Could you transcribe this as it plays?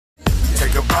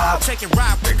ride, take a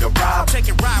ride, take a ride, take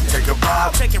a ride, take a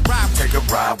ride, take a ride, take a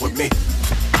ride with me.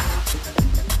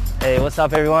 Hey, what's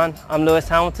up everyone? I'm Lewis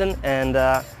Hamilton, and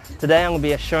today I'm going to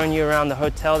be showing you around the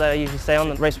hotel that I usually stay on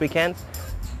the race weekend.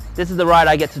 This is the ride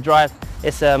I get to drive.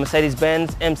 It's a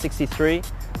Mercedes-Benz M63.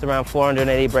 It's around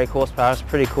 480 brake horsepower. It's a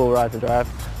pretty cool ride to drive.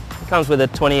 It comes with a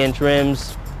 20-inch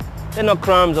rims. They're not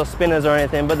chromes or spinners or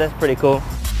anything, but that's pretty cool.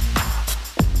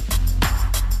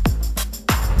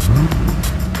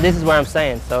 This is where I'm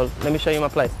staying, so let me show you my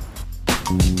place.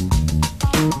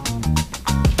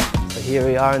 So here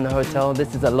we are in the hotel.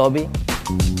 This is the lobby.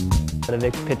 Got a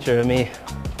big picture of me.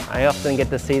 I often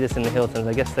get to see this in the Hiltons.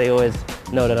 I guess they always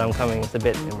know that I'm coming. It's a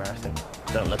bit embarrassing.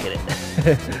 Don't look at it.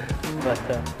 But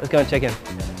let's go and check in.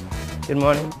 Good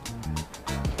morning.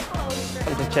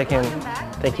 Come to check in.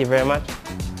 Thank you very much.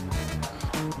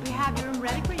 We have your room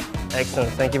ready for you.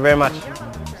 Excellent. Thank you very much.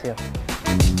 See you.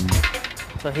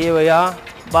 So here we are,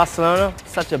 Barcelona.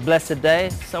 Such a blessed day.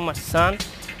 So much sun.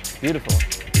 Beautiful.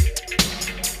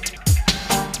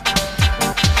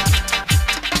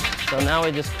 So now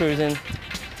we're just cruising.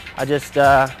 I just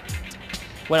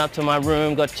went up to my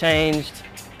room, got changed,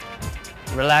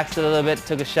 relaxed a little bit,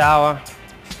 took a shower.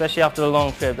 Especially after a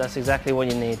long trip, that's exactly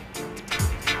what you need.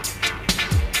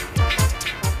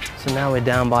 So now we're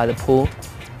down by the pool.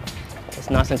 It's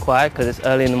nice and quiet because it's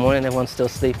early in the morning, everyone's still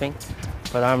sleeping.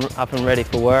 But I'm up and ready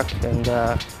for work, and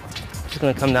just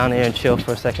gonna come down here and chill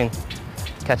for a second,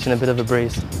 catching a bit of a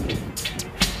breeze.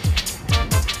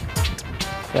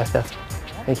 Gracias.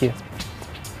 Thank you.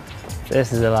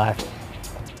 This is the life.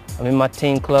 I'm in my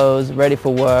team clothes, ready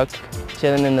for work,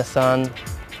 chilling in the sun.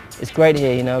 It's great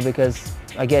here, you know, because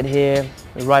I get here,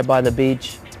 we're right by the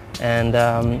beach, and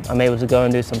I'm able to go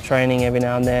and do some training every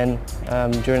now and then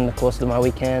during the course of my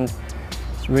weekend.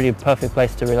 It's really a perfect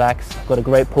place to relax. I've got a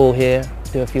great pool here,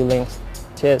 do a few links.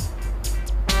 Cheers.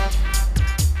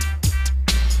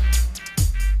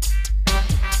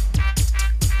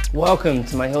 Welcome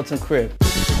to my Hilton crib.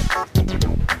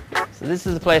 So this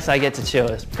is the place I get to chill.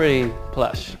 It's pretty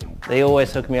plush. They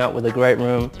always hook me up with a great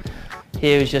room.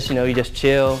 Here is just, you know, you just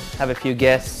chill, have a few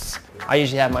guests. I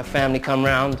usually have my family come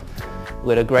round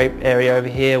with a great area over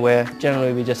here where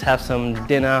generally we just have some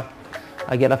dinner.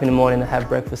 I get up in the morning to have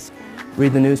breakfast,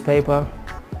 read the newspaper,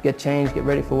 get changed, get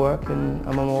ready for work, and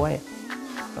I'm on my way.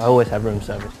 I always have room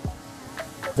service.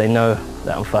 They know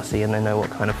that I'm fussy and they know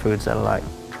what kind of foods I like.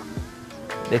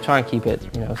 They try and keep it,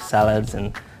 you know, salads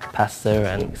and pasta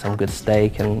and some good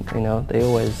steak, and you know, they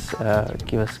always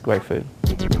give us great food.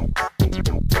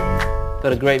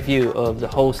 Got a great view of the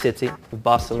whole city of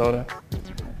Barcelona,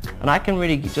 and I can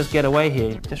really just get away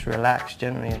here, just relax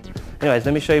generally. Anyways,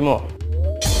 let me show you more.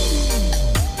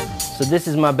 So this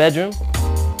is my bedroom.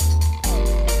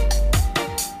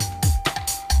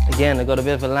 Again, I got a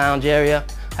bit of a lounge area.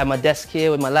 I have my desk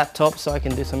here with my laptop so I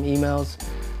can do some emails.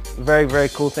 Very, very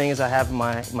cool thing is I have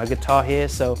my guitar here,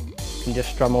 so I can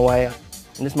just strum away.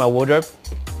 And this is my wardrobe.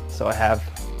 So I have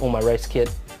all my race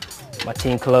kit, my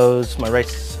team clothes, my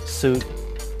race suit,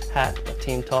 hat, my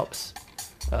team tops.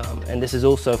 And this is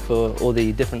also for all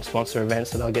the different sponsor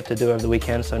events that I'll get to do over the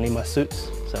weekend, so I need my suits.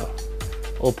 So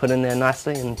all put in there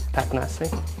nicely and packed nicely.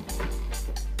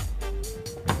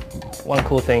 One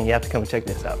cool thing, you have to come check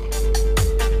this out.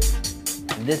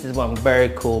 This is one very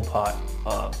cool part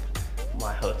of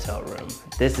my hotel room.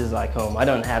 This is like home. I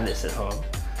don't have this at home.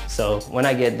 So when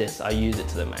I get this, I use it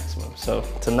to the maximum. So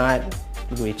tonight,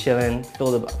 we're gonna be chilling,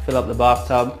 fill up the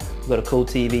bathtub. We've got a cool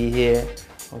TV here.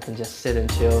 I can just sit and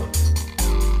chill.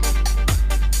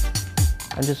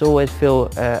 I just always feel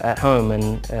at home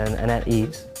and at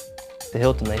ease. The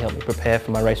Hilton, they help me prepare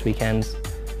for my race weekends.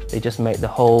 They just make the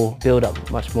whole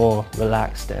build-up much more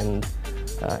relaxed and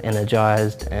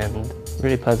energized and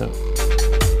really pleasant.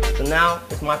 So now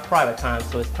it's my private time,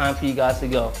 so it's time for you guys to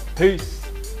go. Peace.